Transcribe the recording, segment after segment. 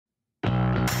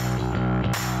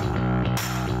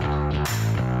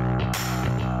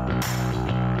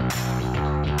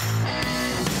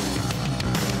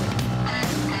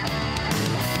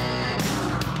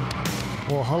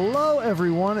Hello,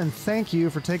 everyone, and thank you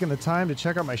for taking the time to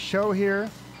check out my show here.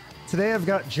 Today, I've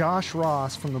got Josh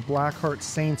Ross from the Blackheart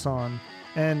Saints on,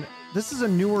 and this is a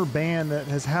newer band that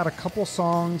has had a couple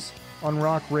songs on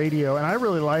rock radio, and I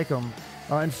really like them.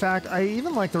 In fact, I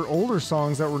even like their older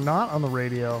songs that were not on the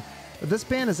radio. But this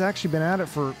band has actually been at it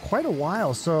for quite a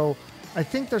while, so I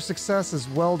think their success is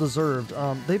well-deserved.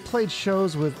 They played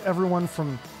shows with everyone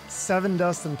from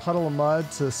Sevendust Puddle of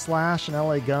Mudd to Slash and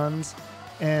L.A. Guns.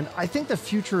 And I think the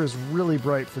future is really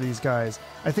bright for these guys.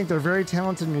 I think they're very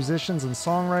talented musicians and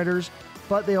songwriters,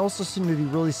 but they also seem to be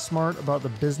really smart about the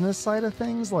business side of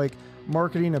things, like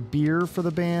marketing a beer for the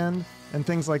band and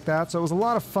things like that. So it was a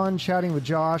lot of fun chatting with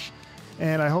Josh,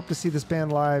 and I hope to see this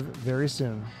band live very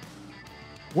soon.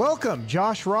 Welcome,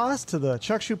 Josh Ross, to the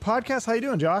Chuck Shute podcast. How you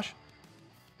doing, Josh?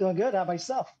 Doing good. How about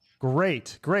yourself?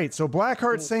 Great. So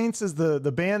Blackheart Saints is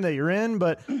the band that you're in,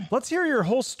 but let's hear your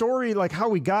whole story, like how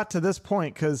we got to this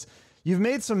point, because you've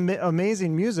made some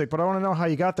amazing music, but I want to know how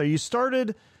you got there. You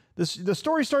started, the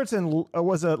story starts in,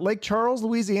 was it Lake Charles,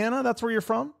 Louisiana? That's where you're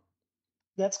from?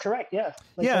 That's correct, yeah.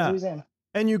 Lake Charles, Louisiana.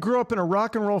 And you grew up in a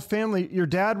rock and roll family. Your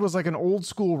dad was like an old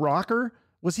school rocker.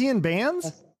 Was he in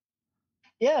bands?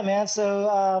 Yeah, man.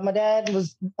 So my dad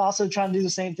was also trying to do the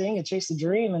same thing and chase the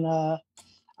dream, and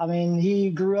I mean,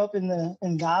 he grew up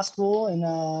in gospel,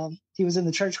 and he was in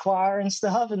the church choir and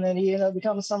stuff. And then he ended up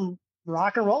becoming some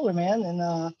rock and roller, man.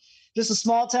 And just a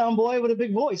small town boy with a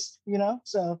big voice, you know?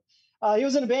 So he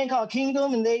was in a band called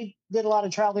Kingdom, and they did a lot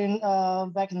of traveling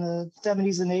back in the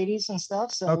 70s and 80s and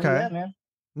stuff. So, okay. Yeah, man.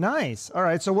 Nice. All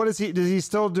right. So what is he, does he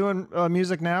still doing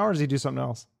music now, or does he do something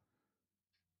else?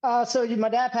 So my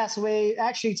dad passed away.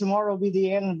 Actually, tomorrow will be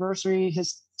the anniversary,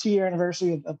 his 2-year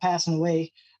anniversary of passing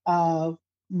away.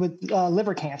 With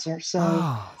liver cancer. So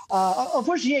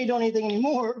unfortunately he ain't doing anything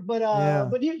anymore, but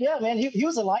man, he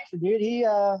was a lifer, dude. He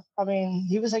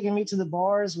was taking me to the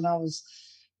bars when I was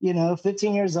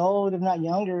 15 years old, if not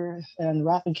younger, and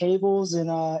wrapping cables,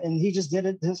 and he just did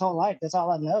it his whole life. That's all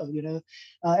I know.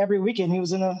 Every weekend he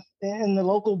was in the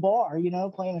local bar,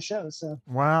 playing a show. So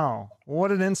wow, what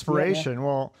an inspiration. Yeah.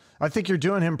 Well, I think you're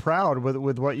doing him proud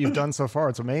with what you've done so far.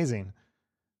 It's amazing.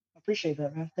 Appreciate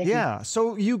that, man. Thank you. Yeah.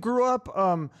 So you grew up,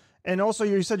 and also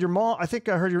you said your mom, I think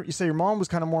I heard you say your mom was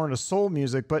kind of more into soul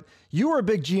music, but you were a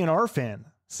big GNR fan,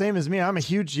 same as me. I'm a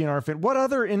huge GNR fan. What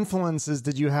other influences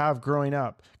did you have growing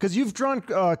up? Because you've drawn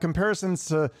comparisons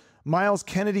to Miles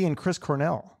Kennedy and Chris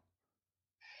Cornell.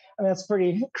 I mean, that's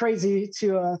pretty crazy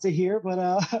to hear,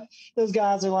 but those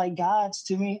guys are like gods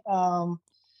to me.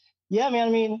 Yeah, man.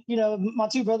 I mean, my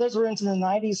two brothers were into the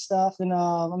 90s stuff,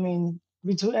 and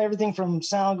everything from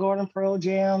Soundgarden, Pearl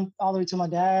Jam, all the way to my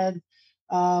dad,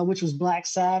 which was Black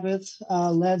Sabbath,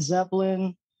 Led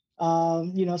Zeppelin,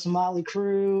 some Motley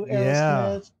Crue,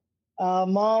 Aerosmith. Yeah.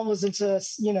 Mom was into,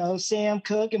 Sam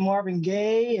Cooke and Marvin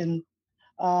Gaye. And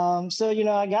so,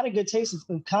 I got a good taste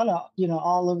of kind of,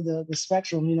 all of the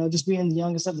spectrum, just being the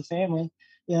youngest of the family,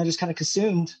 just kind of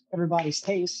consumed everybody's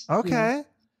taste. Okay.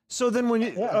 So then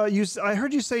when I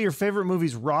heard you say your favorite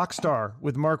movie's Rockstar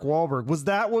with Mark Wahlberg. Was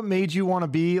that what made you want to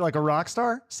be like a rock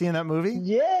star, seeing that movie?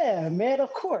 Yeah, man,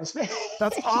 of course, man.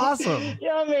 That's awesome.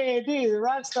 Dude,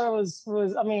 Rockstar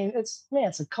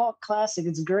it's a cult classic.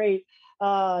 It's great.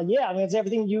 It's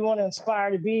everything you want to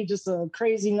aspire to be, just a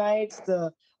crazy nights,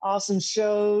 the awesome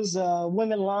shows,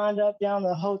 women lined up down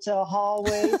the hotel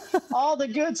hallway, all the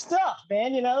good stuff,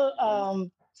 man,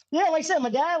 Yeah, like I said, my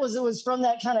dad was from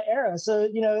that kind of era. So,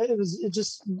 it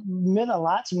just meant a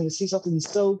lot to me to see something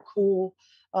so cool,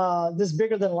 this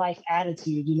bigger than life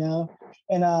attitude,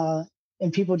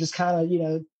 and people just kind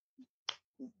of,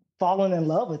 falling in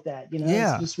love with that,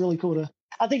 Yeah. It's just really cool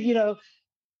I think,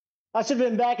 I should have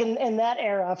been back in that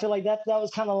era. I feel like that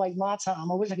was kind of like my time.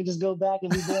 I wish I could just go back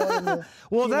and be born in the,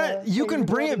 well, you can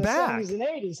bring it back. 70s and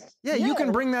 80s. Yeah, you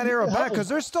can bring that era back, because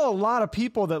there's still a lot of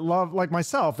people that love, like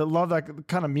myself, that love that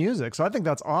kind of music. So I think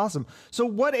that's awesome. So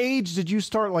what age did you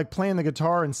start like playing the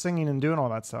guitar and singing and doing all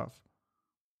that stuff?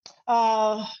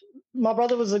 My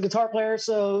brother was a guitar player.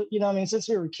 So, since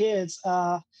we were kids,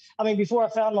 before I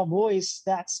found my voice,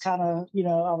 that's kind of,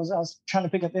 I was trying to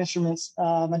pick up instruments.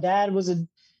 My dad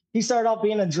he started off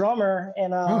being a drummer,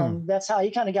 and that's how he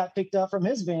kind of got picked up from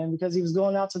his band, because he was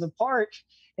going out to the park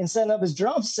and setting up his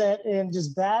drum set and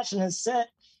just bashing his set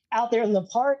out there in the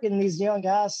park. And these young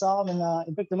guys saw him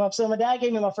and picked him up. So my dad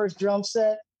gave me my first drum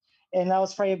set, and I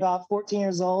was probably about 14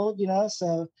 years old,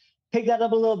 so picked that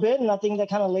up a little bit. And I think that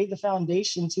kind of laid the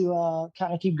foundation to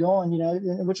kind of keep going,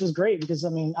 which was great, because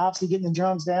obviously getting the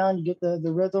drums down, you get the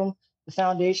rhythm, the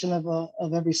foundation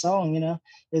of every song,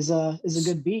 is a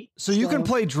good beat. So you can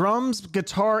play drums,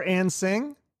 guitar, and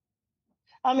sing?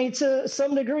 I mean, to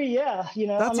some degree, yeah. I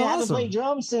That's mean, I haven't played awesome.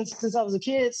 drums since I was a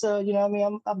kid, so I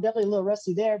mean, I'm definitely a little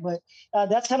rusty there. But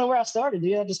that's kind of where I started,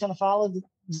 dude. I just kind of followed,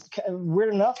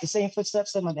 weird enough, the same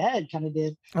footsteps that my dad kind of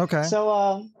did. Okay.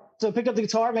 So picked up the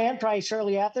guitar, man, probably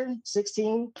shortly after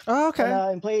 16, Oh, okay.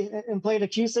 and played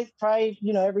acoustic, probably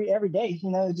every day.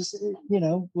 Just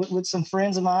with some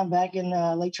friends of mine back in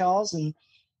Lake Charles, and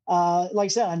like I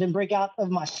said, I didn't break out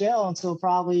of my shell until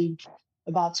probably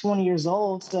about 20 years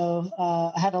old. So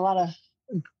I had a lot of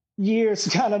years to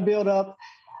kind of build up,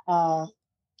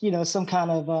 some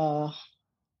kind of,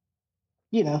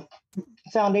 you know,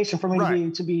 foundation for me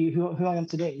Right. to be who I am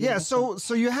today. Yeah. So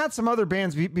you had some other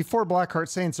bands before Blackheart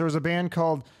Saints. There was a band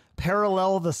called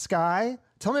Parallel the Sky.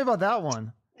 Tell me about that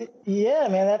one. Yeah,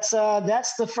 man, that's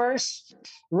the first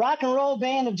rock and roll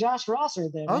band of Josh Ross right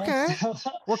there, man. Okay. So,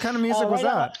 What kind of music was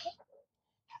that?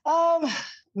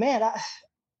 Man,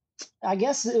 I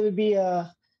guess it would be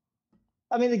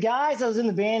I mean, the guys I was in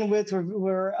the band with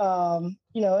were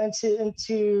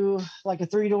into like a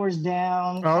Three Doors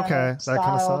Down kind Okay, of that style.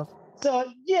 kind of stuff.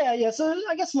 So yeah. So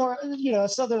I guess more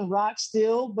Southern rock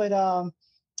still, but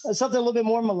something a little bit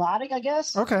more melodic, I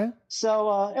guess. Okay.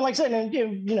 So and like I said,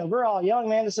 and we're all young,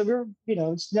 man. So we're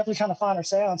definitely trying to find our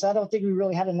sound. So I don't think we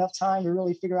really had enough time to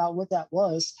really figure out what that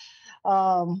was.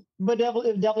 But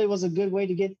it definitely was a good way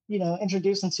to get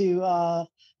introduced into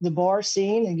the bar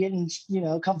scene and getting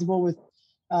comfortable with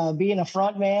being a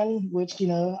front man, which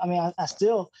I mean I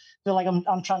still feel like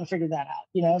I'm trying to figure that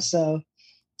out. So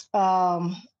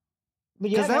but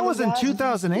yeah, Because that man, was those in guys,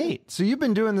 2008. So you've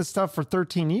been doing this stuff for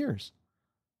 13 years.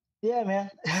 yeah, man.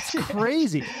 That's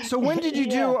crazy. So when did you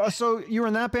do? So you were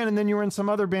in that band, and then you were in some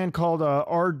other band called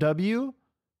RW.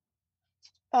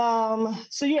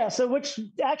 So which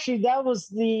actually that was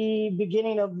the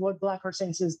beginning of what Blackheart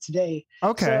Saints is today.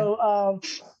 Okay. So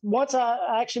once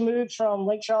I actually moved from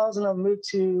Lake Charles and I moved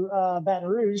to Baton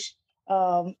Rouge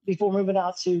before moving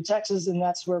out to Texas, and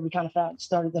that's where we kind of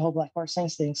started the whole Blackheart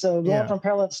Saints thing. So going from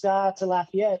Parallel Sky to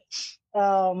Lafayette,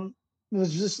 it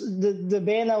was just the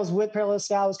band that was with Parallel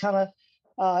Sky was kind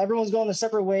of everyone's going their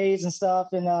separate ways and stuff,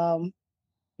 and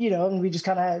and we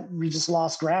just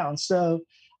lost ground. So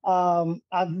I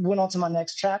went on to my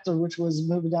next chapter, which was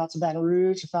moving out to Baton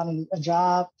Rouge. I found a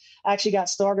job. I actually got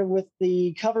started with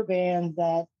the cover band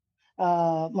that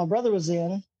my brother was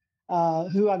in,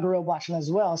 who I grew up watching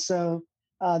as well. So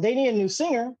they needed a new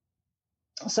singer.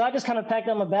 So I just kind of packed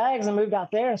up my bags and moved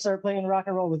out there and started playing rock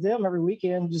and roll with them every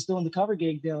weekend, just doing the cover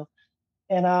gig deal.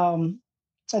 And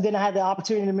then I had the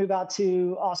opportunity to move out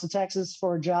to Austin, Texas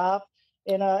for a job.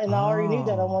 And I already knew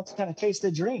that I wanted to kind of chase the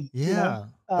dream. Yeah,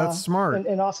 that's smart.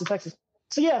 In Austin, Texas.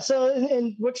 So yeah, so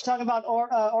and what you're talking about,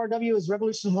 RW is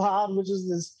Revolution Wild, which is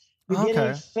this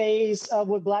beginning phase of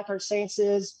what Blackheart Saints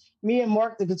is. Me and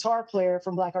Mark, the guitar player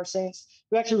from Blackheart Saints,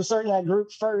 we actually were starting that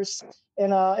group first,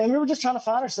 and we were just trying to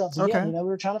find ourselves again. We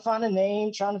were trying to find a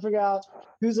name, trying to figure out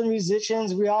who's the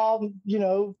musicians. We all,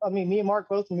 I mean, me and Mark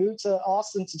both moved to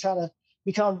Austin to try to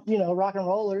become, rock and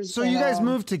rollers. So you guys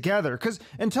moved together,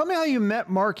 and tell me how you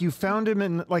met Mark. You found him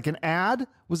in like an ad.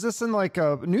 Was this in like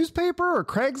a newspaper or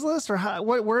Craigslist, or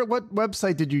what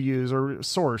website did you use or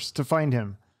source to find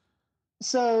him?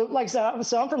 So like I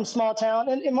said, I'm from a small town,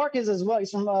 and Mark is as well.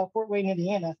 He's from Fort Wayne,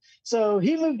 Indiana. So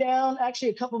he moved down actually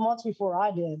a couple months before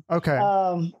I did. Okay.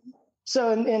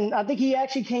 So and I think he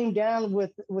actually came down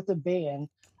with the band,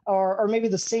 or maybe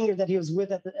the singer that he was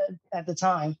with at the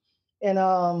time,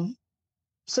 and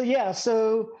so yeah,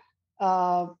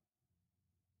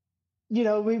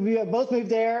 we both moved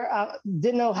there. I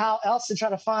didn't know how else to try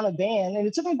to find a band, and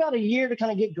it took me about a year to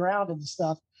kind of get grounded and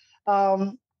stuff.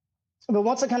 But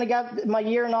once I kind of got my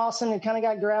year in Austin and kind of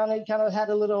got grounded, kind of had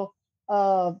a little,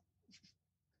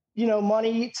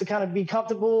 money to kind of be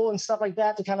comfortable and stuff like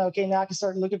that, to kind of, okay, now I can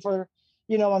start looking for,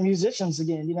 my musicians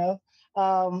again,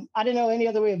 I didn't know any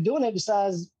other way of doing it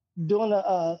besides doing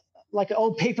like an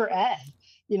old paper ad,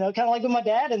 kind of like what my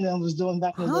dad and them was doing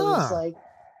back in the day. It's like,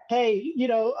 hey,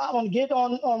 I want to get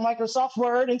on Microsoft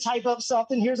Word and type up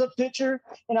something. Here's a picture.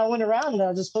 And I went around and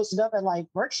I just posted up at like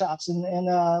workshops and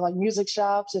like music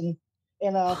shops and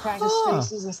practice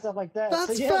spaces and stuff like that.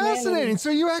 That's so, yeah, fascinating. Man,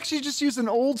 so you actually just used an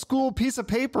old school piece of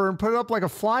paper and put it up like a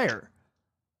flyer.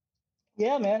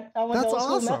 Yeah, man. I went That's the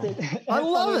old school awesome. method. I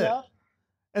love it.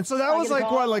 And so that was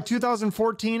like what, like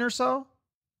 2014 or so?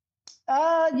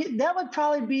 That would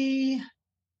probably be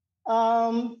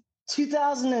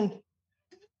 2000 and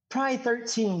probably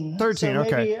 13. 13, so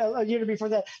okay. Maybe a year before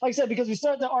that. Like I said, because we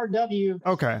started the RW.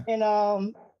 Okay.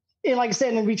 And like I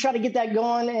said, and we tried to get that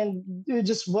going, and it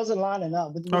just wasn't lining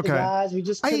up with the guys. We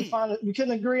just couldn't find it. We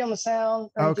couldn't agree on the sound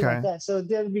or anything like that. So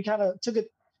then we kind of took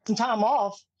some time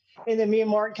off, and then me and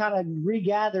Mark kind of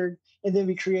regathered, and then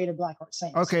we created Blackheart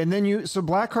Saints. Okay, and then so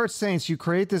Blackheart Saints, you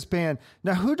create this band.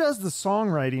 Now, who does the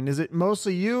songwriting? Is it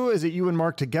mostly you? Is it you and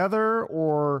Mark together,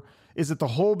 or is it the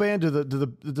whole band?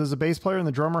 Does the bass player and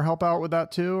the drummer help out with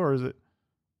that too, or is it?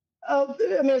 I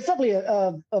mean, it's definitely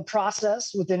a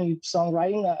process with any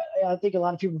songwriting. I think a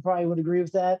lot of people probably would agree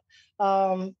with that.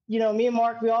 You know, me and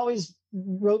Mark, we always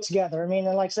wrote together. I mean,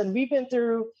 and like I said, we've been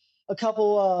through a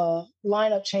couple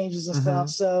lineup changes and stuff.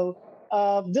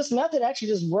 So this method actually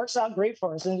just works out great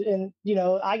for us. And you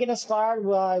know, I get inspired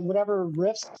by whatever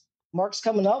riffs Mark's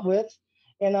coming up with,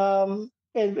 and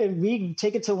we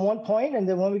take it to one point, and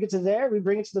then when we get to there, we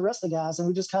bring it to the rest of the guys, and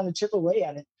we just kind of chip away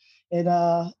at it.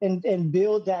 And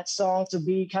build that song to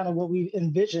be kind of what we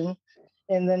envision.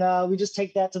 And then we just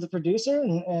take that to the producer,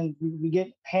 and we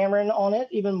get hammering on it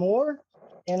even more.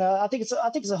 And I think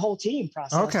it's a whole team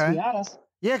process, to be honest.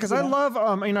 Yeah, because I love,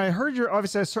 I mean, I heard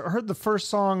I heard the first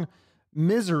song,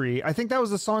 Misery. I think that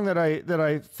was the song that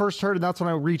I first heard, and that's when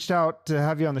I reached out to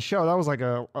have you on the show. That was like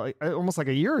almost like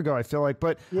a year ago, I feel like.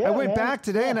 But I went back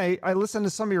today and I listened to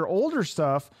some of your older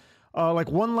stuff.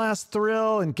 Like One Last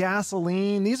Thrill and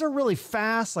Gasoline. These are really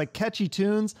fast, like catchy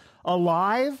tunes.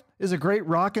 Alive is a great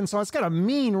rockin' song. It's got a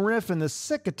mean riff and this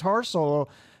sick guitar solo.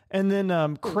 And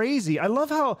then Crazy. I love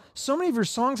how so many of your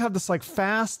songs have this like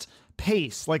fast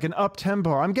pace, like an up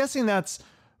tempo. I'm guessing that's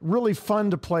really fun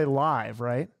to play live,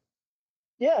 right?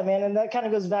 Yeah, man. And that kind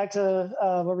of goes back to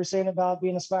what we're saying about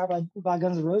being inspired by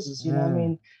Guns N' Roses. You know, I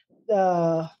mean,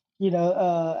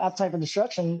 Appetite for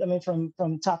Destruction. I mean, from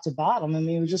top to bottom. I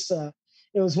mean, it was just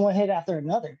it was one hit after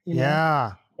another. You know?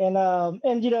 Yeah.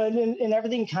 And you know, and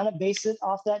everything kind of based it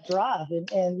off that drive.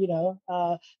 And you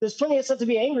know, there's plenty of stuff to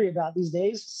be angry about these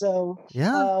days. So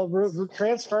we're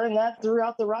transferring that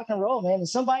throughout the rock and roll, man.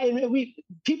 And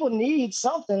people need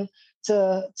something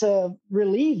to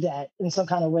relieve that in some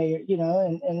kind of way, you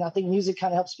know. And I think music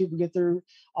kind of helps people get through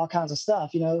all kinds of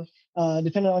stuff, you know.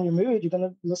 Depending on your mood, you're going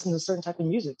to listen to a certain type of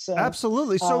music. So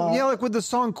absolutely. So like with the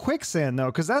song Quicksand though,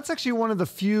 because that's actually one of the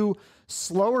few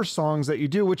slower songs that you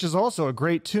do, which is also a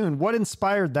great tune. What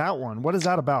inspired that one? What is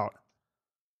that about?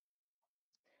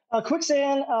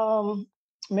 Quicksand,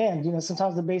 man, you know,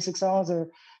 sometimes the basic songs are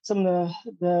some of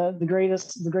the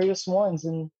greatest ones.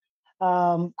 And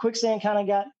Quicksand kind of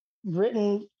got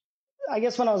written, I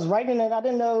guess when I was writing it, I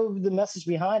didn't know the message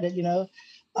behind it, you know.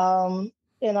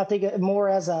 And I think more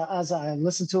as I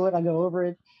listen to it, I go over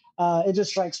it. It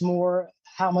just strikes more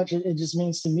how much it just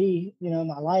means to me, you know, in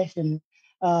my life. And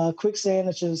Quicksand,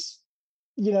 it's just,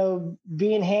 you know,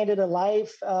 being handed a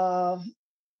life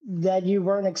that you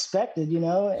weren't expected, you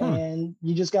know, and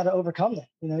you just got to overcome that.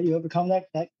 You know, you overcome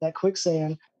that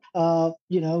quicksand.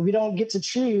 You know, we don't get to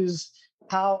choose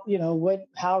how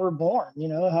we're born. You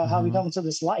know, how we come into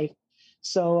this life.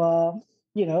 So.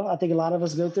 You know, I think a lot of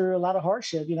us go through a lot of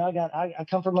hardship. You know, I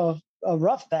come from a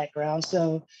rough background,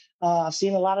 so I've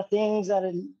seen a lot of things at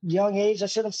a young age I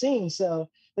should have seen. So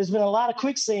there's been a lot of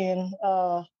quicksand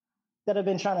that I've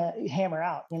been trying to hammer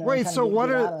out. You know, right.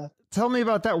 So tell me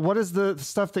about that. What is the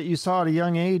stuff that you saw at a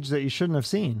young age that you shouldn't have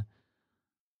seen?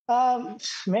 Man,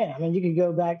 I mean, you could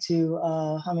go back to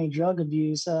drug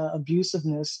abuse,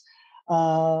 abusiveness.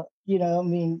 You know, I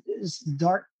mean, it's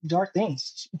dark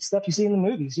things, stuff you see in the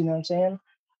movies, you know what I'm saying?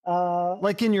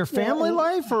 Like in your family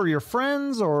life or your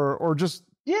friends or just.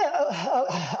 Yeah,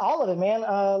 all of it, man.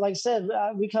 Like I said,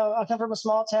 I come from a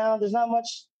small town. There's not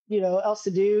much, you know, else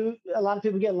to do. A lot of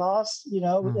people get lost, you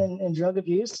know, in drug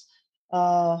abuse. You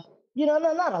know,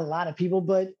 not a lot of people,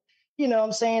 but, you know what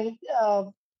I'm saying?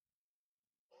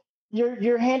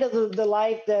 You're handed the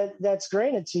life that's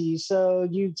granted to you. So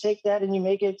you take that and you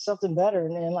make it something better.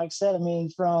 And like I said, I mean,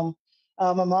 from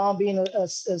my mom being a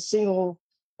single,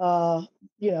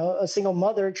 you know, a single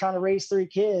mother trying to raise 3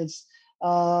 kids,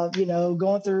 you know,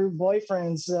 going through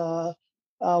boyfriends,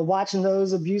 watching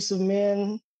those abusive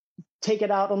men take it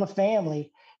out on the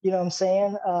family. You know what I'm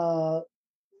saying?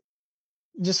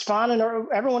 Just finding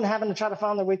everyone having to try to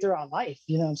find their way through our life.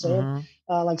 You know what I'm saying?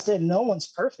 Like I said, no one's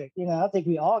perfect. You know, I think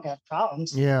we all got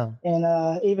problems. Yeah.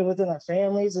 And even within our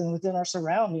families and within our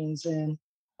surroundings. And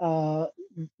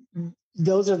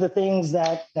those are the things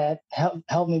that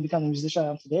help me become the musician I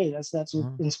am today. That's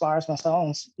what inspires my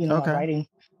songs, you know, my writing.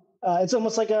 It's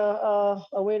almost like a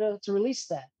way to release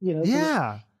that, you know.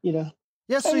 Yeah. You know.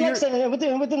 Yeah, so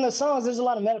within the songs, there's a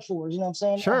lot of metaphors. You know what I'm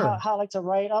saying? Sure. How I like to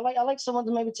write. I like someone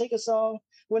to maybe take a song.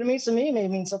 What it means to me may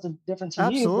mean something different to you.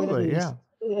 Absolutely, yeah.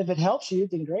 If it helps you,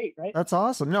 then great, right? That's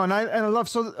awesome. No, and I love.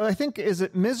 So I think is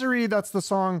it Misery? That's the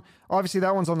song. Obviously,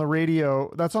 that one's on the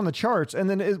radio. That's on the charts. And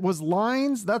then it was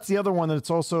Lines. That's the other one that's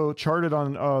also charted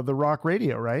on the rock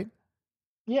radio, right?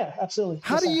 Yeah, absolutely.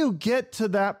 How do you get to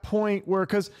that point where,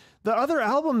 because the other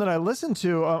album that I listened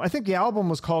to, I think the album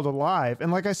was called Alive.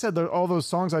 And like I said, all those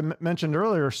songs I mentioned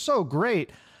earlier are so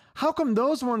great. How come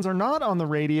those ones are not on the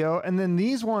radio and then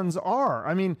these ones are?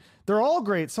 I mean, they're all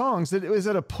great songs. Is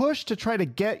it a push to try to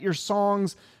get your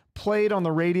songs played on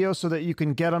the radio so that you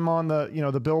can get them on the,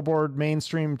 the Billboard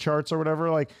mainstream charts or whatever?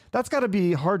 Like, that's got to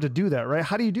be hard to do that, right?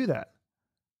 How do you do that?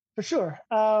 For sure.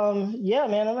 Yeah,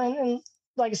 man. And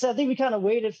like I said, I think we kind of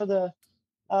waited for the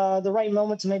right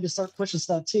moment to maybe start pushing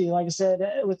stuff too. Like I said,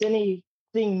 with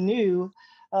anything new,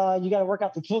 you got to work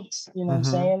out the kinks, you know what I'm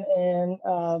saying?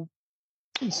 And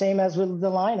same as with the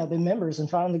lineup and members and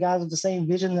finding the guys with the same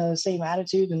vision, the same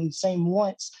attitude and the same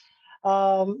wants.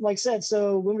 Like I said,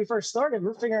 so when we first started,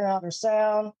 we're figuring out our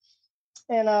sound.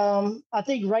 And I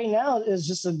think right now is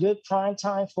just a good prime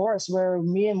time for us where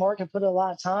me and Mark have put a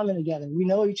lot of time in together. We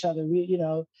know each other.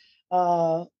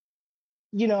 I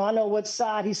know what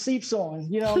side he sleeps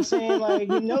on. You know what I'm saying? Like,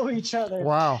 we know each other.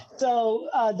 Wow. So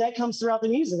that comes throughout the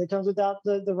music. It comes without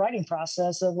the writing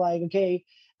process of like, okay,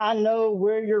 I know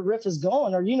where your riff is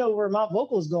going, or you know where my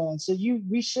vocal is going. So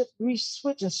we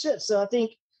switch and shift. So I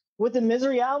think with the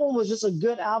Misery album was just a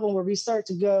good album where we start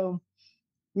to go,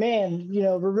 man,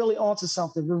 we're really onto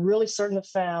something. We're really starting to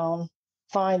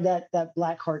find that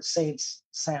Blackheart Saints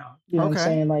sound. You know what I'm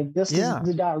saying? Like, this is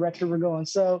the direction we're going.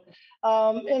 So,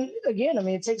 and again, I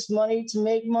mean, it takes money to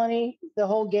make money, the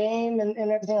whole game and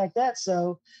everything like that.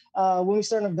 So when we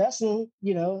start investing,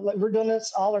 like, we're doing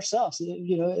this all ourselves.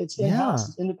 It's in-house,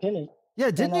 it's independent. Yeah,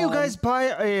 didn't you guys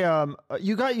buy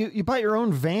you bought your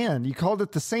own van? You called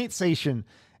it the SaintStation.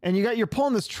 And you're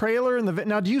pulling this trailer in the van.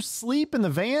 Now, do you sleep in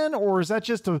the van, or is that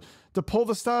just to pull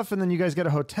the stuff and then you guys get a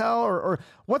hotel, or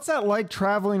what's that like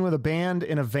traveling with a band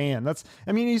in a van?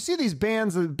 You see these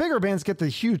bands, the bigger bands get the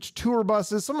huge tour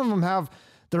buses. Some of them have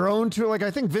their own tour. Like,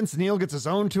 I think Vince Neil gets his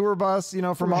own tour bus,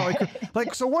 for Motley Crue.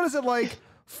 Like, so what is it like?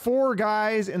 4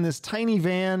 guys in this tiny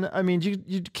van. I mean, do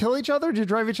you kill each other? Do you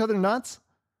drive each other nuts?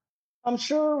 I'm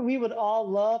sure we would all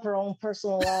love our own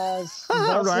personalized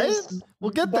right?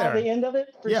 We'll get there. By the end of it,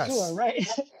 for sure, right?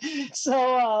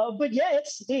 So, but yeah,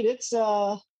 it's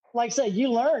like I said,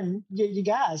 you learn, you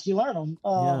guys, you learn them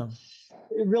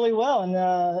really well.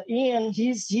 And Ian,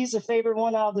 he's a favorite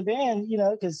one out of the band,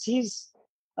 because he's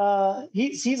a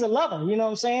lover, you know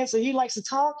what I'm saying? So he likes to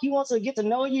talk. He wants to get to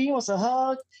know you. He wants to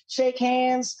hug, shake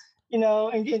hands,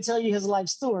 and tell you his life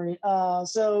story.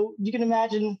 So you can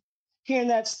imagine hearing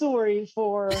that story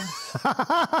for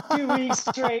 2 weeks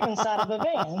straight inside of a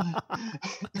van.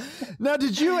 Now,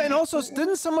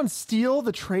 didn't someone steal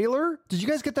the trailer? Did you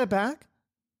guys get that back?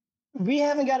 We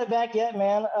haven't got it back yet,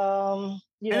 man. And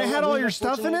it had all your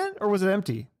stuff in it, or was it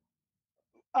empty?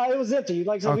 It was empty.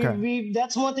 Like, so okay. we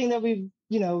that's one thing that we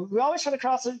always try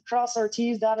to cross our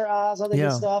T's, dot our I's, all that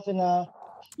good stuff. And,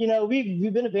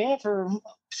 we've been a band for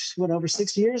over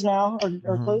 6 years now,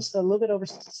 or close to a little bit over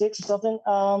 6 or something.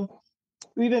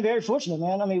 We've been very fortunate,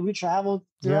 man. I mean, we traveled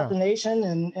throughout the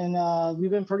nation and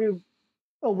we've been pretty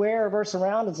aware of our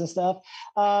surroundings and stuff.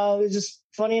 It was just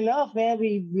funny enough, man,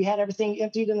 we had everything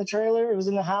emptied in the trailer. It was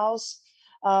in the house.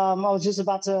 I was just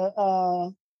about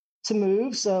to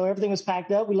move. So everything was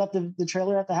packed up. We left the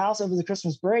trailer at the house over the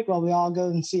Christmas break while we all go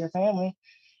and see our family.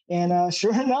 And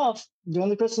sure enough, during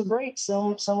the Christmas break,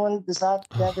 someone decided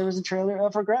that there was a trailer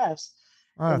up for grabs.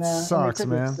 Oh, that sucks,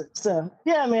 man. So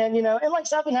yeah, man, and like,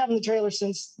 so I've been having the trailer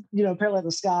since, Parallel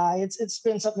to Sky. It's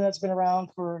been something that's been around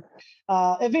for,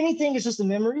 if anything, it's just the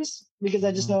memories, because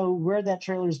I just know where that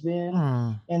trailer's been,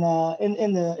 and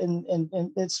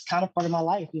it's kind of part of my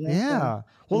life, Yeah. So,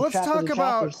 well, let's talk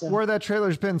about where that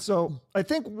trailer's been. So I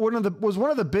think one of the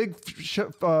big,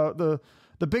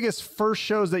 the biggest first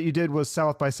shows that you did was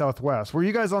South by Southwest. Were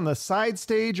you guys on the side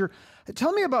stage, or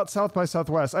tell me about South by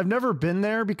Southwest? I've never been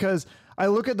there because I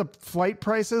look at the flight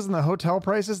prices and the hotel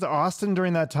prices to Austin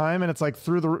during that time, and it's like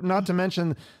not to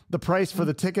mention the price for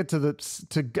the ticket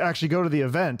to actually go to the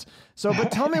event. So,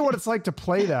 but tell me what it's like to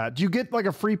play that. Do you get like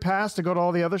a free pass to go to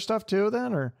all the other stuff too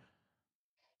then, or?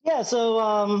 Yeah.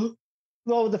 So,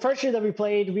 well, the first year that we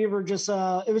played, we were just,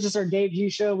 it was just our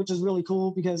debut show, which was really cool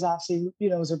because obviously,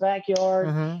 it was our backyard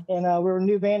and we were a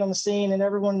new band on the scene and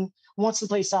everyone wants to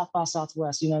play South by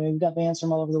Southwest. We've got bands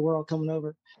from all over the world coming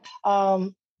over.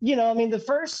 The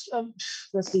first,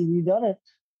 let's see, we've done it.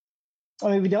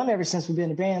 We've done it ever since we've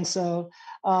been a band. So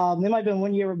there might have been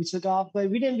 1 year where we took off,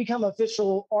 but we didn't become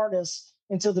official artists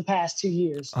until the past 2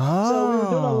 years. Oh. So we were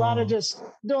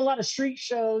doing a lot of street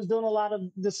shows, doing a lot of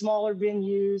the smaller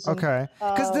venues. Okay.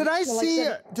 Because did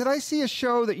I see a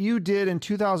show that you did in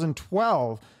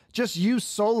 2012, just you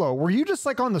solo? Were you just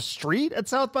like on the street at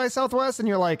South by Southwest and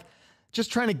you're like,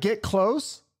 just trying to get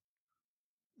close?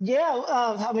 Yeah,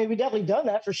 I mean, we definitely done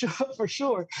that for sure, for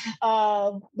sure.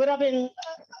 But I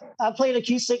played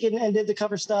acoustic and did the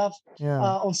cover stuff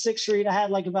on 6th Street. I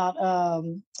had I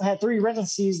had 3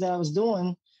 residencies that I was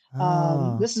doing.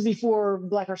 This is before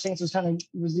Black Heart Saints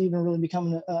was even really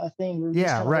becoming a thing. We were just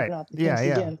kind of opening up the things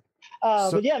again.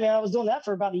 But yeah, man, I was doing that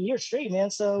for about a year straight,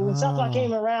 man. So when South by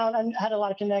came around, I had a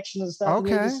lot of connections and stuff.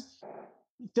 Okay. And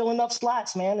filling up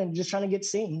slots, man, and just trying to get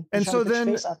seen. And so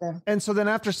then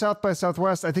after South by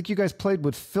Southwest, I think you guys played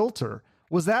with Filter.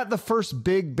 Was that the first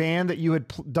big band that you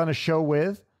had done a show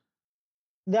with?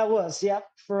 That was, yeah,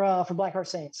 for Black Heart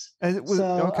Saints. And it was,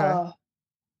 okay.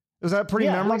 Was that pretty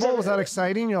memorable? Like was that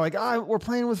exciting? You're like, we're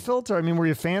playing with Filter. I mean, were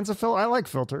you fans of Filter? I like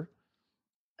Filter.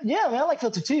 Yeah, man, I like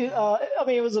Filter too. I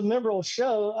mean, it was a memorable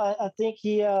show. I think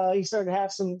he started to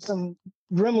have some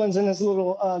gremlins in his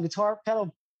little guitar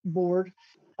pedal board.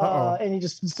 And he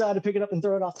just decided to pick it up and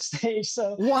throw it off the stage.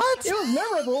 So what? It was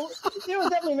memorable. It was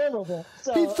definitely memorable.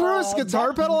 So he threw his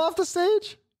guitar pedal off the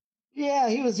stage? Yeah,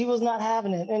 he was not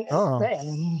having it. And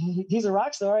man, he's a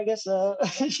rock star, I guess.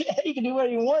 He can do what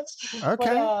he wants. Okay.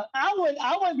 But, I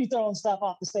wouldn't be throwing stuff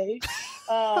off the stage.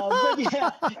 But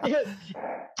yeah,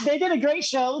 they did a great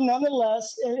show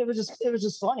nonetheless. And it was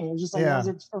just funny. It was just like that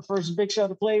was our first big show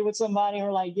to play with somebody. And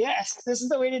we're like, yes, this is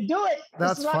the way to do it.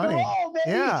 That's funny. Roll,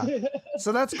 baby. Yeah.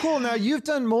 So that's cool. Now you've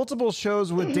done multiple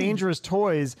shows with Dangerous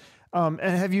Toys. And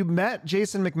have you met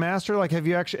Jason McMaster? Like, have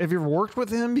you ever worked with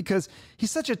him? Because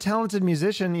he's such a talented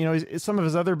musician. You know, some of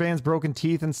his other bands, Broken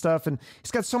Teeth and stuff, and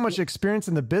he's got so much experience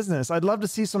in the business. I'd love to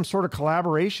see some sort of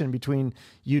collaboration between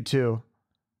you two.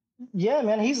 Yeah,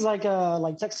 man, he's like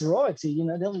Texas royalty, you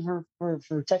know, definitely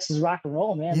for Texas rock and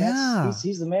roll, man. Yeah.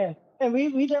 He's the man. And we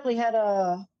definitely had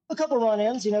a couple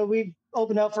run-ins. You know, we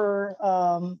opened up for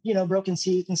Broken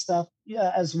Teeth and stuff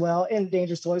as well, and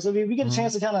Dangerous Toys. So we get a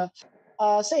chance to kind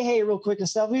of say hey real quick and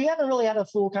stuff. We haven't really had a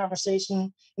full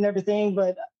conversation and everything,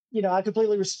 but you know, I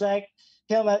completely respect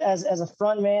him as a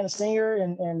front man, a singer,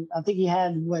 and I think he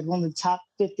had one of the top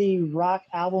 50 rock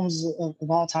albums of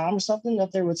all time or something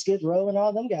up there with Skid Row and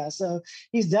all them guys. So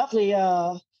he's definitely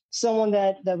someone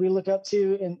that we look up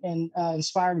to and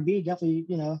inspire to be. Definitely,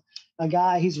 you know, a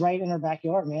guy. He's right in our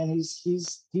backyard, man. He's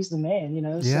the man, you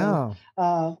know. Yeah.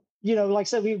 So, you know, like I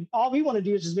said, all we want to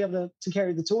do is just be able to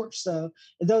carry the torch. So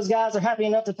if those guys are happy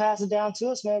enough to pass it down to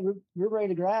us, man, we're ready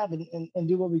to grab and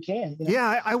do what we can. You know?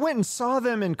 Yeah, I went and saw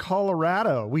them in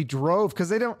Colorado. We drove because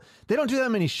they don't do that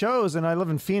many shows, and I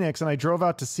live in Phoenix, and I drove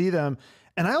out to see them.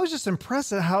 And I was just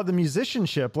impressed at how the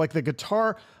musicianship, like the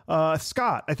guitar,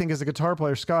 Scott, I think is a guitar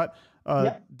player, Scott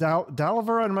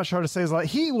Daliver, I'm not sure how to say his name.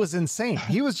 He was insane.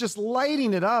 He was just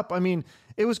lighting it up. I mean,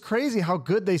 it was crazy how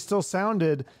good they still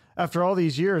sounded after all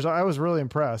these years. I was really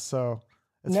impressed. So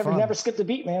it's never skipped a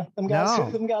beat, man. Them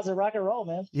guys are rock and roll,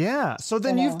 man. Yeah. So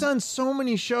then you've done so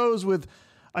many shows with,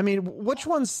 I mean, which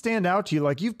ones stand out to you?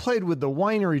 Like you've played with the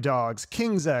Winery Dogs,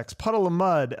 King's X, Puddle of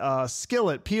Mudd,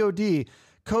 Skillet, POD,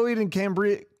 Coed and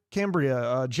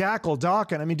Cambria, Jackal,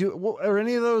 Dawkin. I mean, are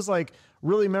any of those like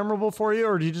really memorable for you,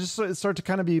 or do you just start to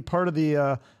kind of be part of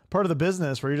the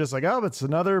business where you're just like, oh, it's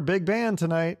another big band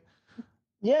tonight?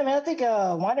 Yeah, man, I think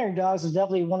Winery Dogs is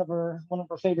definitely one of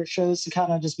our favorite shows to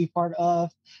kind of just be part of.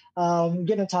 Getting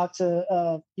to talk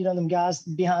to them guys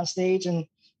behind stage and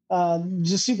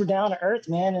just super down to earth,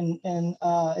 man,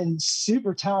 and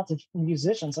super talented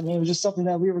musicians. I mean, it was just something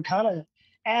that we were kind of,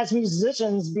 as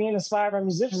musicians, being inspired by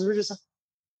musicians, we're just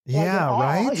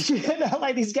right. You know,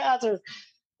 like these guys are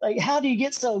like, how do you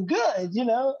get so good? You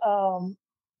know.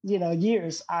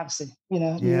 Years, obviously,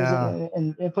 years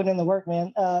and putting in the work,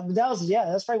 man.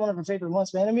 That's probably one of our favorite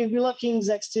ones, man. I mean, we love King's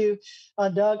X too.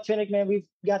 Doug Pinnick, man, we've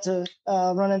got to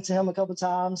run into him a couple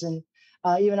times, and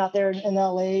even out there in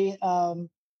L.A.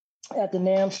 At the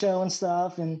NAMM show and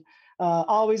stuff, and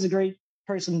always a great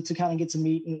person to kind of get to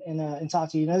meet and talk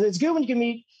to. You know, it's good when you can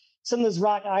meet some of those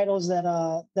rock idols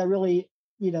that really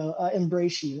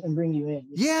embrace you and bring you in.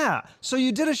 Yeah. So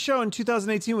you did a show in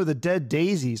 2018 with the Dead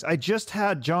Daisies. I just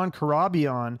had John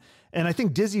Corabi on, and I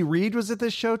think Dizzy Reed was at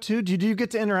this show too. Did you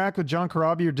get to interact with John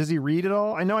Corabi or Dizzy Reed at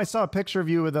all? I know I saw a picture of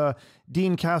you with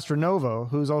Dean Castronovo,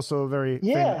 who's also very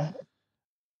famous.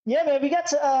 Yeah, man. We got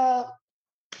to,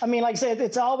 I mean, like I said,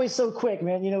 it's always so quick,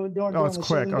 man. You know, during it's the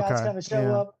quick. show, the guys kind of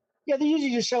show up. Yeah, they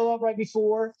usually just show up right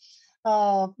before.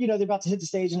 They're about to hit the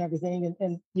stage and everything,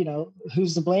 and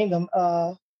who's to blame them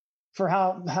for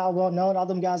how well known all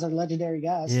them guys are, legendary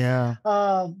guys. Yeah.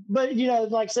 But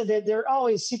like I said, they're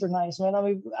always super nice, man. I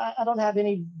mean, I don't have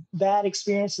any bad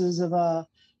experiences of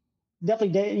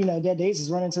dead days is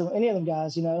running into any of them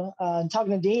guys, and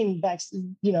talking to Dean back,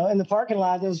 in the parking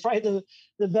lot. It was probably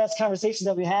the best conversations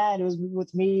that we had. It was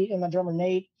with me and my drummer,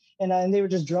 Nate. And they were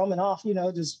just drumming off,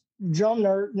 just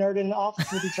nerding off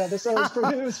with each other. So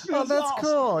it was oh, that's awesome.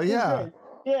 cool. Yeah.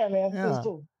 Yeah, man. Yeah. It was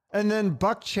cool. And then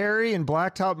Buck Cherry and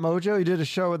Blacktop Mojo, you did a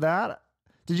show with that.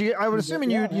 Did you? I would assume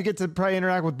you get to probably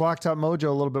interact with Blacktop Mojo a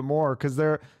little bit more because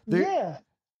they're yeah.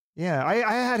 I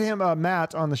had him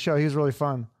Matt on the show. He was really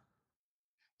fun.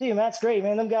 Dude, Matt's great,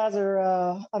 man. Them guys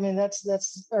are.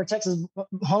 That's our Texas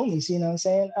homies. You know what I'm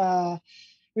saying?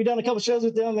 We've done a couple shows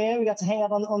with them, man. We got to hang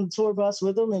out on the tour bus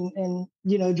with them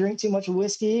and drink too much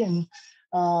whiskey and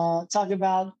talk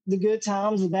about the good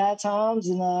times, the bad times,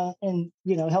 and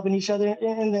helping each other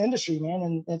in the industry, man.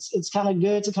 And it's kind of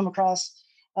good to come across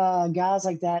guys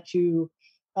like that who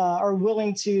are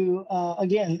willing to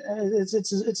again.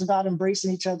 It's about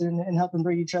embracing each other and helping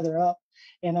bring each other up.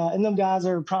 And them guys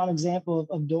are a prime example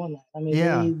of doing that. I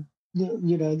mean,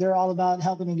 they're all about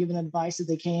helping and giving advice that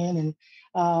they can,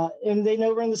 and they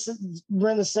know we're in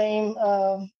the same.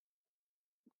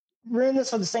 We're in this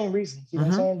for the same reasons. You know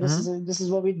what I'm saying? This is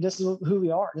who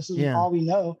we are. This is all we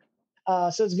know.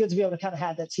 So it's good to be able to kind of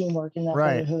have that teamwork and that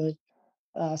brotherhood.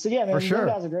 So yeah, man, you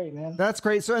guys are great, man. That's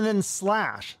great. So and then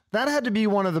Slash, that had to be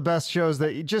one of the best shows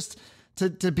that you just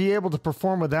to be able to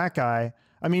perform with that guy.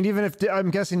 I mean, even if I'm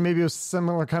guessing maybe it was a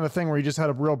similar kind of thing where you just had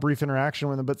a real brief interaction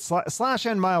with him, but Slash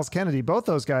and Miles Kennedy, both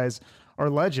those guys are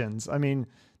legends. I mean,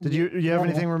 did you have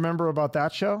anything to remember about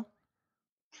that show?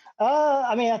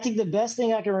 I think the best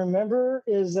thing I can remember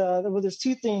is, there's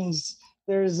two things.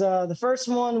 There's the first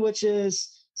one, which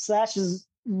is Slash's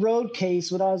road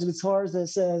case with all his guitars that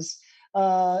says,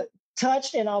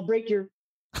 touch and I'll break your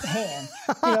hand.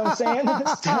 You know what I'm saying?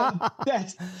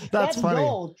 That's funny.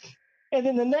 Gold. And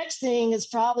then the next thing is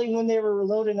probably when they were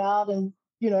loading out and,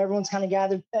 everyone's kind of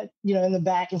gathered, in the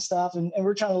back and stuff. And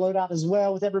we're trying to load out as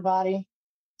well with everybody.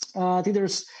 I think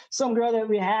there's some girl that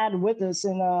we had with us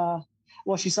and,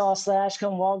 she saw Slash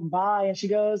come walk by and she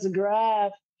goes to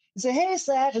grab and say, "Hey,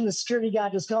 Slash." And the security guy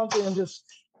just comes in and just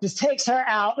takes her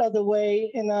out of the way.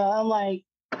 And I'm like,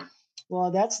 well,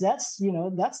 that's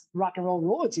rock and roll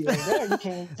royalty right there. You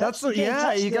can't.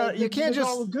 You can't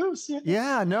just goose.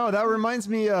 Yeah, no, that reminds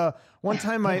me. One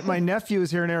time my nephew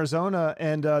was here in Arizona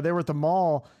and they were at the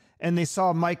mall and they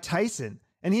saw Mike Tyson.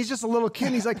 And he's just a little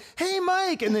kid. He's like, "Hey,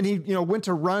 Mike." And then he, went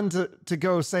to run to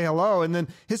go say hello. And then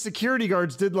his security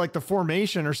guards did like the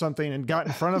formation or something and got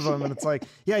in front of him. And it's like,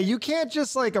 yeah, you can't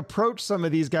just like approach some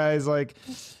of these guys like,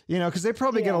 because they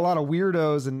probably get a lot of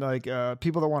weirdos and like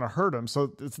people that want to hurt them. So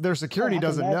their security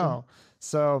doesn't know.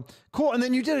 So cool. And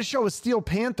then you did a show with Steel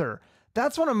Panther.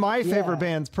 That's one of my favorite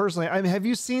bands personally. I mean, have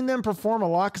you seen them perform a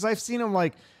lot? Because I've seen them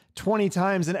like 20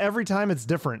 times and every time it's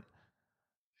different.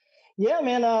 Yeah,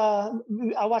 man.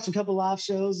 I watched a couple live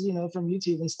shows, from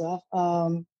YouTube and stuff.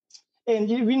 And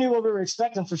we knew what we were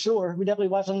expecting for sure. We definitely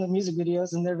watched some of the music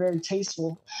videos and they're very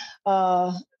tasteful.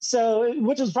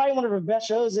 Which was probably one of our best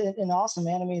shows in Austin,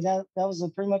 man. I mean, that was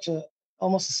pretty much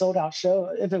almost a sold out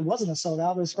show. If it wasn't a sold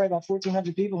out, it was probably about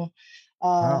 1,400 people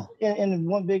in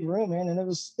one big room, man. And it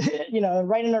was,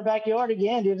 right in our backyard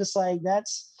again, dude. Just like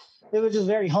it was just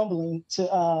very humbling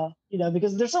to,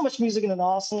 because there's so much music in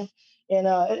Austin. And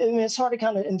it's hard to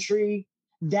kind of intrigue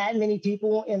that many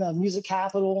people in a music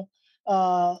capital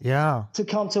to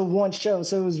come to one show.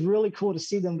 So it was really cool to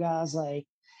see them guys, like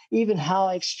even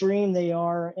how extreme they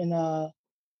are and, to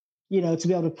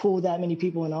be able to pull that many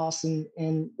people in Austin.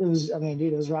 And it was, dude,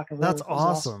 it was rock and roll. That's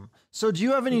awesome. So do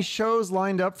you have any shows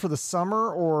lined up for the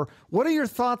summer or what are your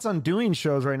thoughts on doing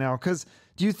shows right now? Because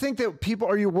do you think that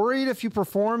are you worried if you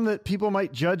perform that people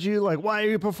might judge you? Like, why are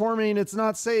you performing? It's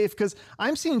not safe. Because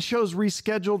I'm seeing shows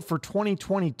rescheduled for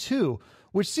 2022,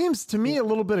 which seems to me a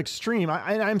little bit extreme.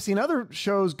 I'm seeing other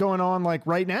shows going on like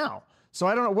right now. So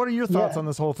I don't know. What are your thoughts on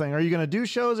this whole thing? Are you going to do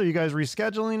shows? Are you guys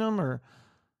rescheduling them or?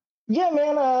 Yeah,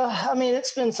 man.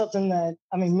 It's been something that,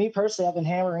 me personally, I've been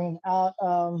hammering out,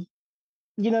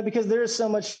 because there's so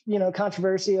much,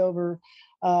 controversy over,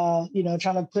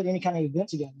 trying to put any kind of event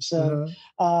together. So,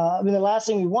 the last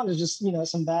thing we want is just,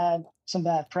 some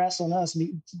bad press on us,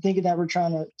 thinking that we're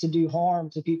trying to do harm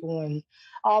to people. And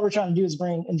all we're trying to do is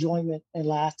bring enjoyment and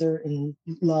laughter and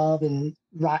love and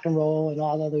rock and roll and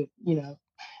all the other,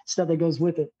 stuff that goes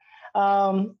with it.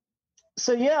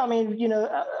 So yeah,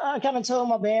 I kind of told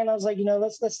my band, I was like,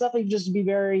 let's definitely just be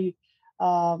very,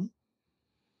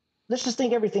 let's just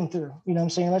think everything through. You know what I'm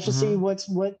saying? Let's just see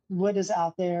what is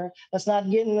out there. Let's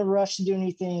not get in a rush to do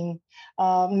anything.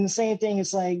 And the same thing,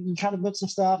 it's like you try to book some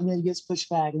stuff and then it gets pushed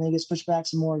back and then it gets pushed back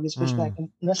some more, it gets pushed back. And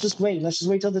let's just wait. Let's just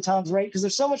wait till the time's right. Because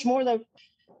there's so much more that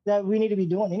that we need to be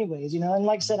doing anyways, And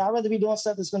like I said, I'd rather be doing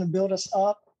stuff that's going to build us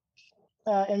up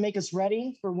and make us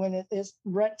ready for when it is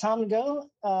time to go.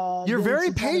 You're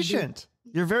very patient.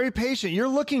 You're very patient. You're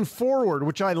looking forward,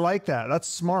 which I like that. That's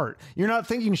smart. You're not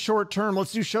thinking short term.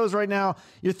 Let's do shows right now.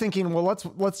 You're thinking, well,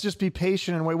 let's just be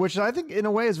patient and wait, which I think in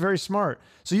a way is very smart.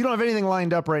 So you don't have anything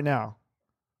lined up right now.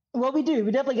 Well, we do.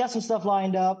 We definitely got some stuff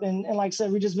lined up, and like I said,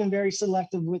 we've just been very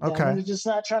selective with that. We're just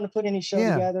not trying to put any show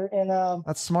together. And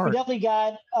that's smart. We definitely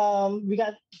got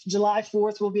July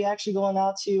 4th. We'll be actually going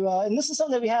out to, and this is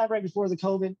something that we had right before the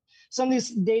COVID. Some of these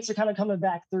dates are kind of coming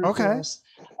back through. For us.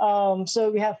 So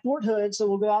we have Fort Hood. So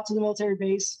we'll go out to the military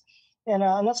base, and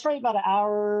that's probably about an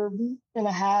hour and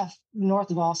a half north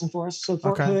of Austin for us. So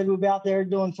Fort Hood, we'll be out there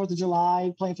doing 4th of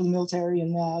July, playing for the military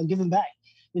and giving back.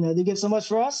 They give so much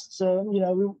for us. So,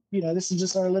 this is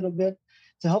just our little bit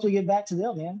to hopefully get back to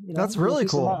them, man. That's really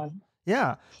cool.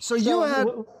 Yeah. So you had,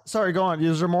 sorry, go on.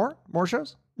 Is there more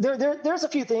shows? There's a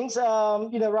few things. We're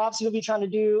obviously going to be trying to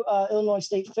do Illinois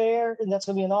State Fair, and that's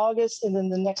going to be in August. And then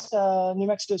the next New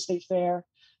Mexico State Fair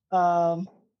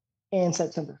in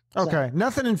September. Okay. So.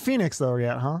 Nothing in Phoenix though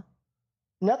yet, huh?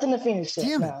 Nothing to finish yet.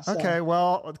 Damn it. Now, so. Okay,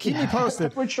 well, keep me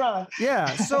posted. We're trying. Yeah,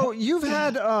 so you've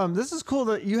had, this is cool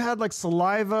that you had like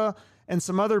Saliva and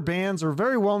some other bands or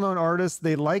very well-known artists.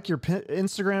 They like your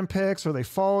Instagram pics or they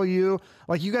follow you.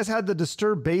 Like you guys had the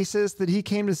Disturbed bassist that he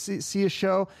came to see a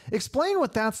show. Explain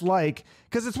what that's like,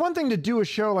 because it's one thing to do a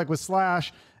show like with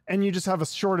Slash and you just have a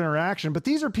short interaction, but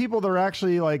these are people that are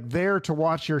actually like there to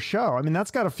watch your show. I mean, that's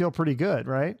got to feel pretty good,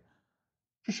 right?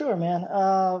 For sure, man.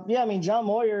 John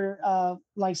Moyer,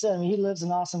 like I said, he lives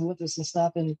in Austin with us and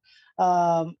stuff. And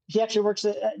he actually works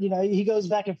at, he goes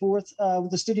back and forth with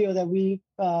the studio that we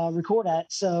record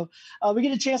at. So we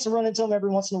get a chance to run into him every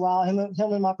once in a while. Him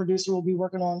and my producer will be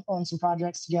working on some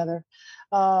projects together.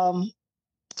 So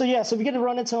we get to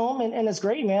run into him and it's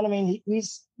great, man. I mean,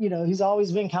 he's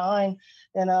always been kind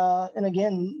and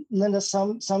again, lend us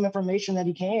some information that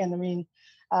he can. I mean,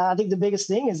 I think the biggest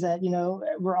thing is that,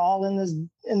 we're all in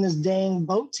this dang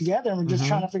boat together and we're just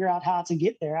trying to figure out how to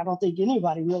get there. I don't think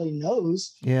anybody really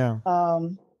knows,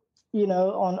 on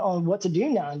what to do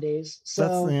nowadays.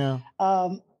 So,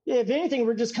 if anything,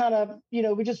 we're just kind of,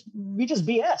 we just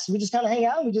BS. We just kind of hang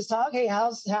out and we just talk. Hey,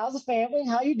 how's the family?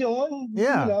 How you doing?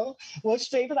 Yeah.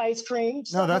 What's your favorite ice cream?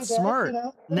 No, that's like smart.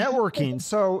 Networking.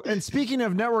 So, and speaking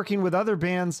of networking with other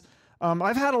bands,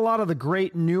 I've had a lot of the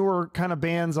great newer kind of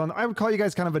bands on. I would call you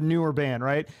guys kind of a newer band,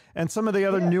 right? And some of the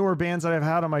other newer bands that I've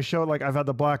had on my show, like I've had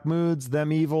the Black Moods,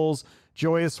 Them Evils,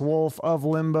 Joyous Wolf, Of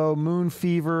Limbo, Moon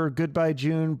Fever, Goodbye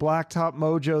June, Blacktop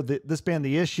Mojo, this band,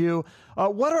 The Issue.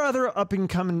 What are other up and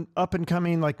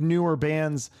coming like newer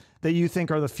bands that you think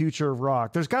are the future of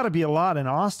rock? There's got to be a lot in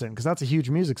Austin because that's a huge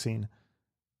music scene.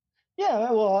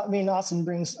 Yeah, well, I mean, Austin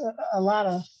brings a lot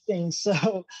of things.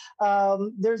 So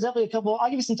there's definitely a couple. I'll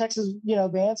give you some Texas,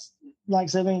 bands. Like I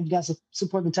said, you guys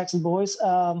support the Texas boys.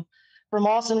 From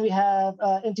Austin, we have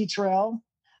Empty Trail.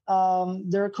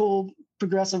 They're a cool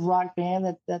progressive rock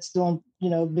band that's doing,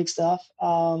 big stuff.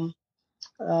 We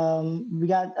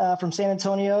got from San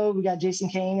Antonio, we got Jason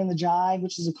Kane and the Jive,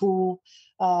 which is a cool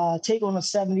take on the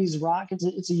 70s rock.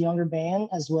 It's a younger band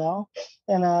as well.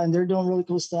 And they're doing really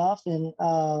cool stuff. And,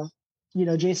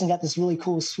 Jason got this really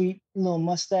cool, sweet little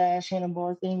mustache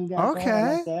handlebar thing.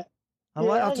 Okay.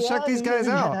 I'll have to check these guys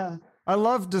out. I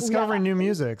love discovering new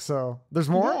music. So there's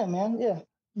more? Yeah, man. Yeah.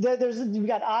 We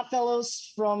got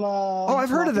Oddfellows from. I've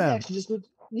heard of them.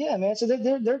 Yeah, man. So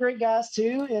they're great guys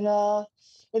too.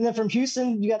 And then from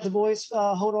Houston, you got the boys,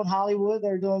 Hold On Hollywood.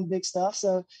 They're doing big stuff.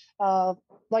 So, like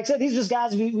I said, these are just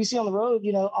guys we see on the road,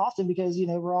 often because,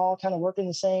 we're all kind of working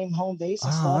the same home base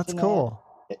and stuff. That's cool.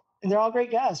 And they're all great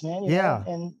guys, man. Yeah.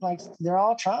 And like, they're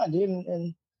all trying, dude.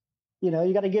 And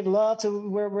you got to give love to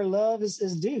where love is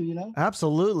due,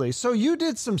 Absolutely. So you've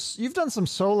done some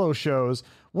solo shows.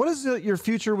 What is your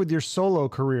future with your solo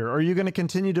career? Are you going to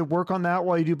continue to work on that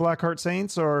while you do Blackheart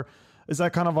Saints, or is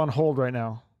that kind of on hold right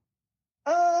now?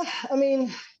 I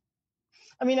mean,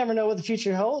 never know what the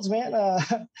future holds, man.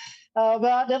 But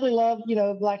I definitely love,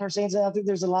 Blackheart Saints. And I think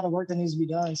there's a lot of work that needs to be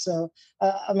done. So,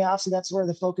 obviously that's where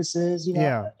the focus is,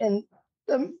 and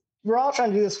we're all trying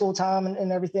to do this full time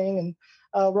and everything.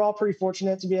 And we're all pretty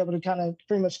fortunate to be able to kind of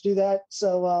pretty much do that.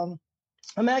 So,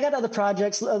 I got other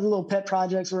projects, other little pet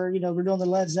projects where, we're doing the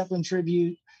Led Zeppelin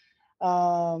tribute.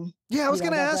 I was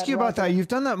going to ask you about that. You've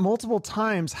done that multiple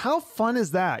times. How fun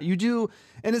is that?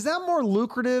 And is that more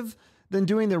lucrative than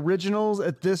doing the originals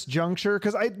at this juncture?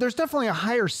 Because there's definitely a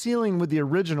higher ceiling with the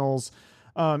originals.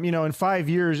 you know, in 5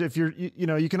 years, if you're, you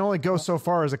know, you can only go so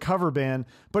far as a cover band,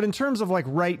 but in terms of like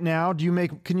right now,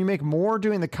 can you make more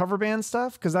doing the cover band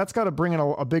stuff? Cause that's got to bring in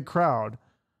a big crowd.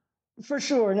 For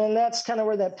sure. And then that's kind of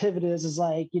where that pivot is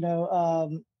like, you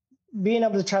know, being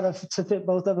able to try to fit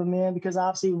both of them in, because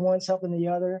obviously one's helping the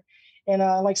other. And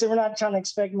like I said, we're not trying to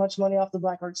expect much money off the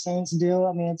Blackheart Saints deal.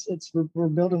 I mean, we're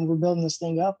building this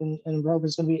thing up, and we're hoping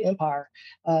it's going to be an empire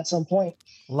at some point.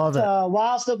 Love it.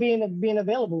 While still being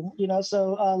available, you know.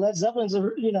 So Led Zeppelin's,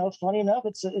 you know, funny enough,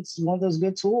 it's one of those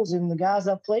good tools. And the guys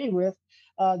I've played with,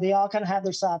 they all kind of have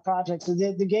their side projects. So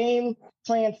the game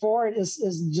plan for it is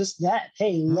just that.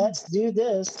 Hey, let's do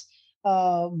this.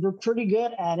 We're pretty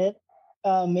good at it.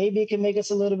 Maybe it can make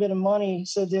us a little bit of money.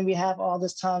 So then we have all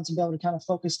this time to be able to kind of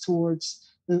focus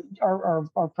towards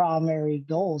our primary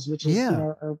goals, which is you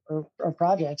know, our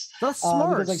projects. That's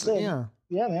smart. Because like I said,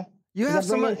 yeah, man. You have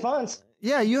some funds.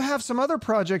 Yeah, you have some other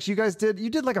projects you guys did.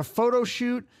 You did like a photo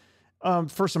shoot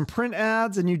for some print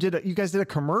ads, and you guys did a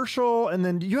commercial, and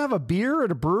then you have a beer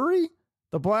at a brewery,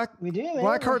 the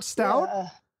Blackheart Stout. Yeah.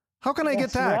 How can I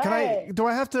get that? Right. Do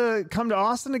I have to come to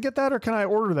Austin to get that, or can I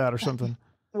order that or something?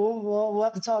 We'll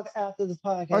have to talk after the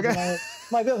podcast. Okay.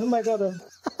 Might go to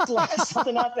slash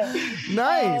something out there.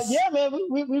 Nice. Yeah, man.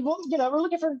 We you know, we're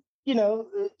looking for, you know,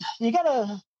 you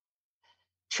gotta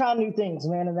try new things,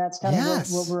 man, and that's kind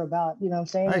of what we're about. You know what I'm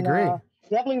saying? I agree.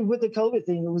 Definitely with the COVID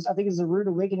thing, I think it was a rude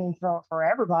awakening for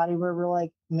everybody, where we're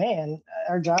like, man,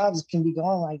 our jobs can be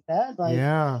going like that,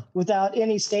 like without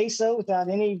any say so, without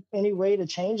any way to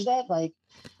change that, like.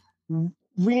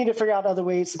 We need to figure out other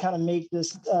ways to kind of make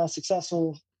this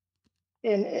successful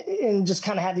and just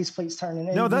kind of have these plates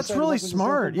turning. No, that's really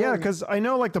smart. Yeah, because I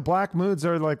know like the Black Moods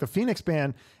are like the Phoenix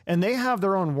band, and they have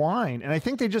their own wine. And I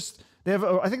think they have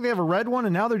a red one,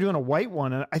 and now they're doing a white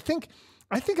one. And I think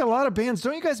a lot of bands,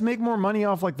 don't you guys make more money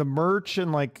off like the merch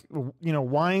and like, you know,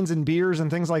 wines and beers and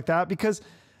things like that? Because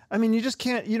I mean,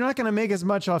 you're not going to make as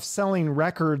much off selling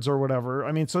records or whatever.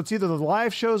 I mean, so it's either the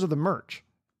live shows or the merch.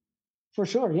 For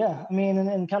sure. Yeah. I mean,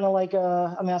 and kind of like,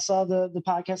 I mean, I saw the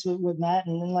podcast with Matt,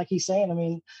 and like he's saying, I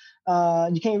mean,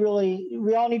 you can't really,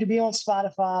 we all need to be on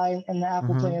Spotify and the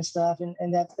Apple Play and stuff.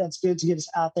 And that's good to get us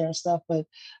out there and stuff. But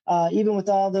even with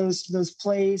all those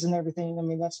plays and everything, I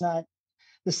mean, that's not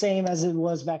the same as it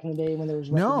was back in the day when there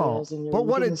was record deals and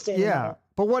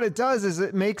but what it does is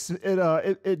it makes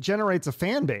it generates a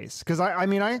fan base. Cause I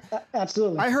mean,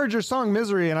 absolutely, I heard your song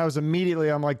Misery, and I was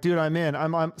I'm like, dude, I'm in,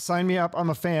 I'm sign me up. I'm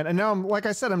a fan. And now like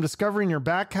I said, I'm discovering your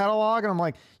back catalog, and I'm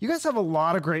like, you guys have a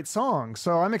lot of great songs.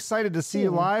 So I'm excited to see you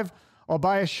live. I'll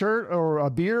buy a shirt or a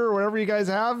beer or whatever you guys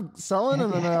have selling.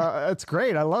 And then it's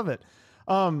great. I love it.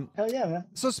 Hell yeah, man.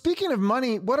 So speaking of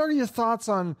money, what are your thoughts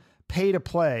on pay to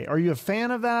play? Are you a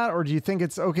fan of that, or do you think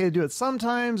it's okay to do it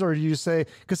sometimes, or do you say,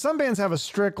 because some bands have a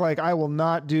strict like, I will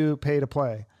not do pay to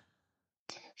play?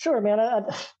 Sure, man.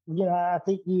 I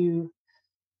think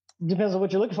depends on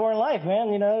what you're looking for in life,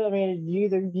 man. You know, I mean, you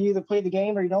either play the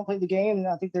game or you don't play the game. And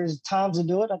I think there's times to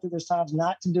do it. I think there's times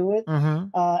not to do it.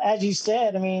 As you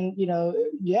said, I mean, you know,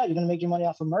 you're going to make your money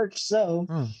off of merch. So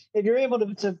if you're able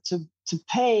to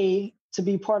pay to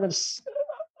be part of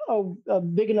a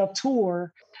big enough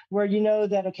tour where you know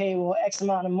that, okay, well, X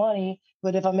amount of money,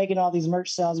 but if I'm making all these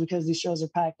merch sales because these shows are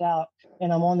packed out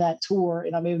and I'm on that tour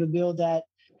and I'm able to build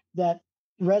that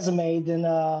resume, then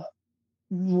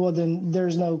then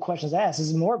there's no questions asked.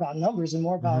 It's more about numbers and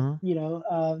more about, you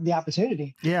know, the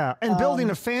opportunity. Yeah. And building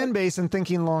a fan base and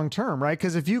thinking long-term, right?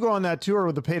 Because if you go on that tour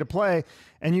with the pay to play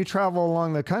and you travel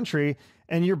along the country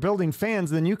and you're building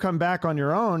fans, then you come back on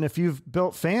your own. If you've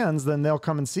built fans, then they'll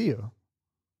come and see you.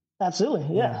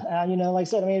 Absolutely. Yeah. You know, like I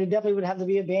said, I mean, it definitely would have to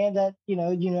be a band that, you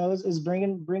know, is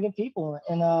bringing people,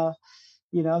 and,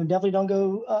 you know, definitely don't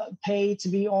go pay to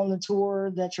be on the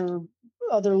tour that your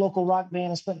other local rock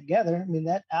band is putting together. I mean,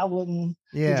 that I wouldn't,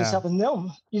 you're just helping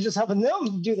them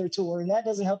do their tour, and that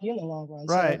doesn't help you in the long run.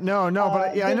 Right. So, no,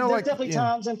 but I know like definitely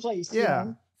times and place. Yeah, you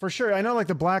know? For sure. I know like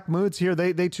the Black Moods here,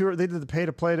 they did the pay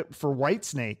to play for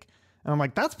Whitesnake. And I'm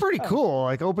like, that's pretty cool.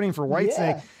 Like opening for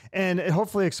Whitesnake, and it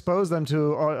hopefully expose them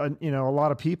to, you know, a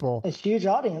lot of people. A huge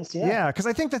audience. Yeah. Yeah. Cause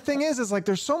I think the thing is like,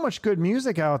 there's so much good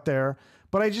music out there,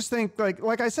 but I just think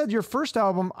like I said, your first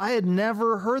album, I had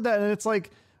never heard that. And it's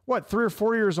like, what, 3 or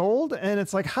 4 years old? And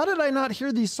it's like, how did I not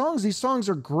hear these songs? These songs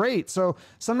are great. So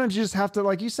sometimes you just have to,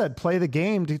 like you said, play the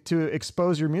game to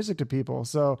expose your music to people.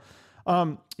 So,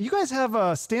 you guys have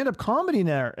a stand-up comedy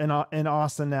there in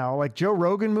Austin now. Like Joe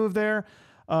Rogan moved there.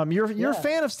 You're a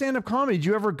fan of stand-up comedy. Did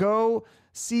you ever go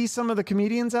see some of the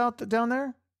comedians down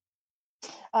there?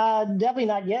 Definitely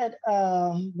not yet.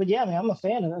 But yeah, man, I'm a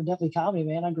fan of definitely comedy,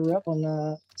 man. I grew up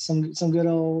on some good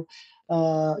old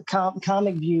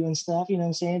comic view and stuff. You know what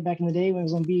I'm saying? Back in the day when it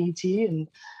was on BET and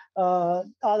all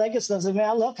that good stuff. So man,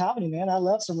 I love comedy, man. I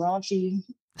love some raunchy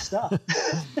stuff.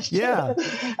 Yeah.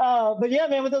 But yeah,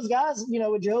 man, with those guys, you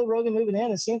know, with Joe Rogan moving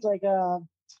in, it seems like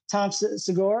Tom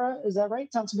Segura, is that right?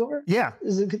 Tom Segura? Yeah.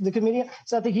 Is the comedian.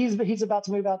 So I think he's about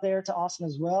to move out there to Austin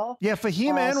as well. Yeah,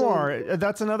 Fahim Anwar,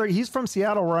 that's another. He's from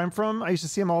Seattle, where I'm from. I used to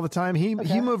see him all the time. He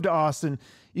moved to Austin.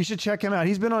 You should check him out.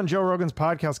 He's been on Joe Rogan's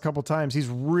podcast a couple times. He's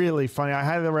really funny. I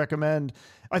highly recommend.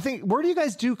 I think, where do you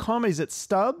guys do comedies? At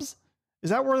Stubbs? Is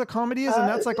that where the comedy is? And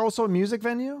that's like also a music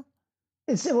venue?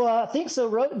 Well, I think so.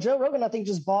 Joe Rogan, I think,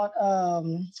 just bought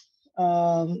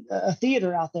a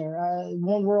theater out there,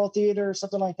 One World Theater or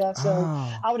something like that. So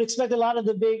I would expect a lot of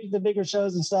the bigger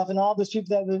shows and stuff, and all those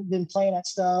people that have been playing at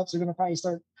Stubbs are going to probably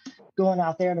start going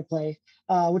out there to play,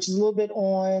 which is a little bit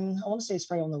on. I want to say it's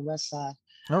probably on the west side.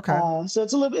 Okay. So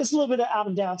it's a little bit out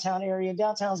of downtown area.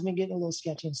 Downtown's been getting a little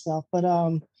sketchy and stuff, but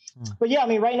yeah, I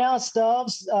mean, right now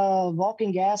Stubbs,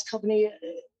 Vulcan Gas Company,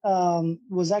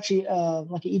 was actually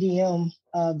like an EDM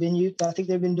venue, but I think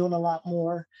they've been doing a lot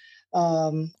more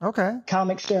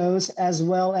comic shows, as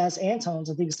well as Antone's.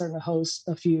 I think is starting to host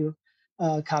a few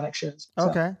comic shows. So.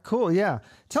 Okay, cool. Yeah.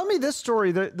 Tell me this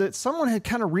story that someone had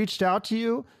kind of reached out to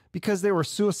you because they were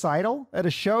suicidal at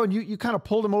a show, and you kind of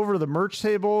pulled them over to the merch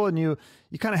table and you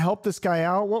kind of helped this guy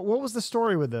out. What was the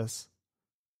story with this?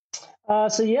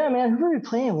 So yeah, man, who were we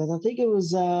playing with? I think it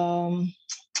was, I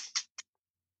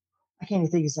can't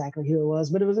even think exactly who it was,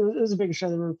 but it was a bigger show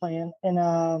that we were playing.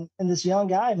 And this young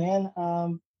guy, man,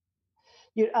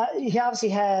 he obviously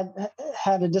had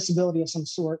a disability of some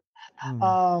sort.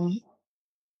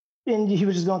 And he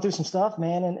was just going through some stuff,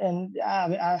 man. And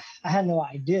I had no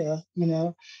idea, you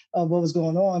know, of what was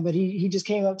going on, but he just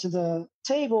came up to the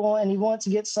table and he wanted to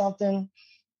get something.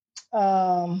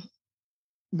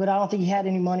 But I don't think he had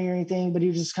any money or anything, but he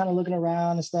was just kind of looking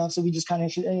around and stuff. So we just kind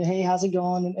of, hey, how's it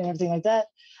going? And everything like that.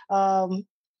 And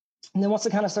then once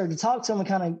I kind of started to talk to him and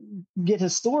kind of get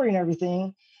his story and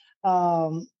everything,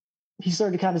 he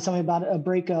started to kind of tell me about a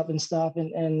breakup and stuff,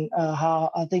 and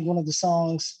how I think one of the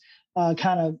songs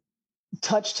kind of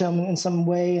touched him in some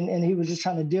way, and he was just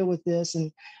trying to deal with this, and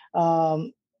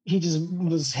he just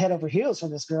was head over heels for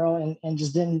this girl, and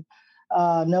just didn't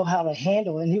know how to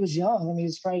handle it. And he was young. I mean, he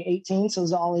was probably 18, so it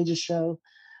was an all ages show.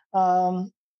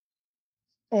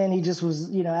 And he just was,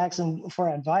 you know, asking for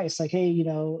advice, like, hey, you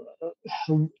know,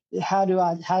 how do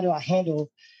I handle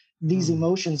these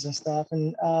emotions and stuff?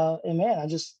 And man, I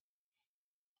just,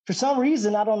 for some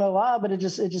reason, I don't know why, but it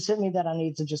just hit me that I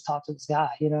need to just talk to this guy,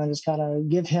 you know, and just kind of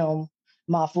give him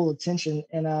my full attention,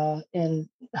 and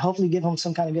hopefully give him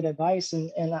some kind of good advice.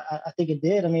 And I think it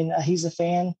did. I mean, he's a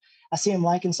fan. I see him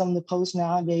liking some of the posts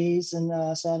nowadays,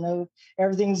 and so I know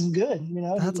everything's good. You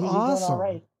know, that's he's awesome. Doing all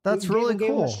right. That's really cool.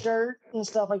 Gave him a shirt and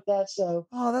stuff like that. So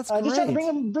that's great. Just trying to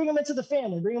bring him into the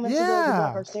family, bring him into the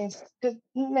Black Heart Saints. Because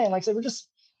man, like I said, we're just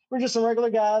some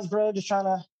regular guys, bro, just trying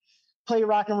to play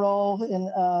rock and roll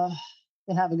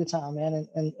and have a good time, man,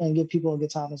 and give people a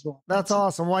good time as well. That's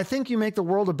awesome. Well, I think you make the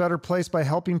world a better place by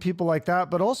helping people like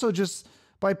that, but also just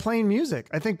by playing music.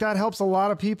 I think that helps a lot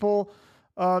of people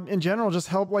in general, just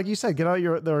help, like you said, get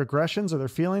out their aggressions or their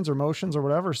feelings or emotions or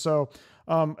whatever. So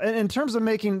in terms of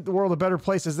making the world a better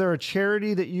place, is there a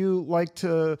charity that you like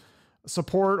to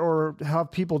support or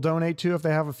have people donate to if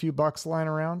they have a few bucks lying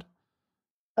around?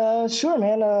 Sure,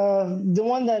 man. The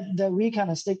one that we kind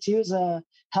of stick to is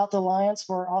Health Alliance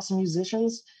for Awesome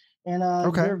Musicians. And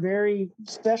they're very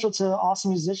special to awesome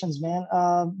musicians, man.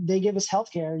 They give us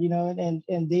healthcare, you know,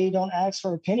 and they don't ask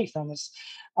for a penny from us.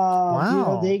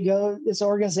 Wow. You know, it's an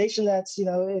organization that's, you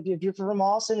know, if you're from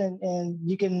Austin and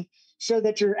you can show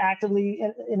that you're actively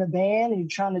in a band and you're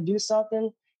trying to do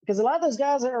something, because a lot of those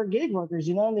guys are gig workers,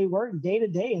 you know, and they work day to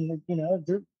day, and you know,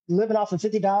 they're living off of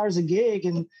 $50 a gig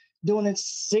and doing it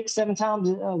 6-7 times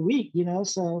a week, you know,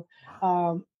 so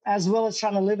as well as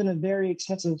trying to live in a very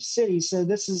expensive city. So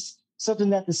this is something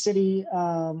that the city,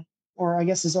 or I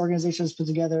guess this organization has put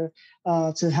together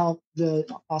to help the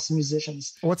awesome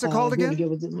musicians. What's it called again?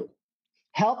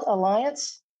 Health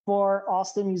Alliance for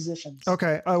Austin Musicians.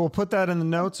 Okay, I will put that in the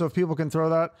notes, so if people can throw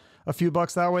that a few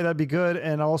bucks that way, that'd be good.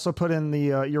 And I'll also put in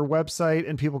the your website,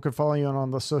 and people could follow you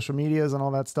on the social medias and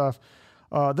all that stuff.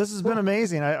 This has been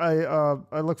amazing.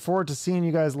 I look forward to seeing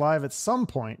you guys live at some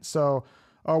point. So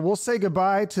we'll say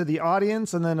goodbye to the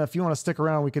audience, and then if you want to stick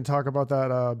around, we can talk about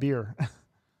that beer.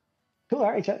 Cool.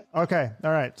 All right, Chuck. Okay.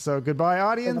 All right. So goodbye,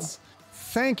 audience.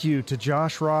 Thank you to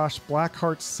Josh Ross,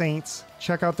 Blackheart Saints.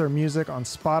 Check out their music on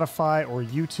Spotify or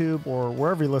YouTube or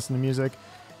wherever you listen to music.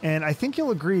 And I think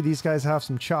you'll agree these guys have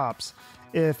some chops.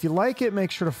 If you like it,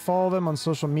 make sure to follow them on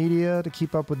social media to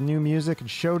keep up with new music and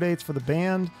show dates for the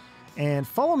band. And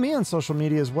follow me on social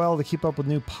media as well to keep up with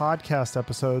new podcast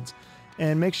episodes.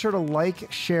 And make sure to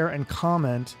like, share, and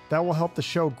comment. That will help the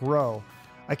show grow.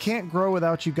 I can't grow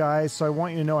without you guys, so I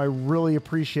want you to know I really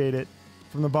appreciate it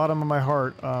from the bottom of my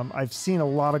heart. I've seen a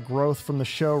lot of growth from the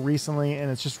show recently,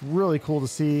 and it's just really cool to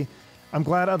see. I'm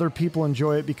glad other people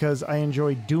enjoy it because I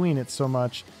enjoy doing it so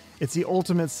much. It's the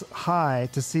ultimate high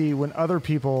to see when other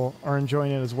people are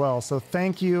enjoying it as well. So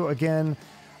thank you again.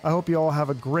 I hope you all have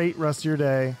a great rest of your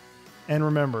day. And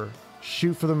remember,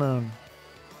 shoot for the moon.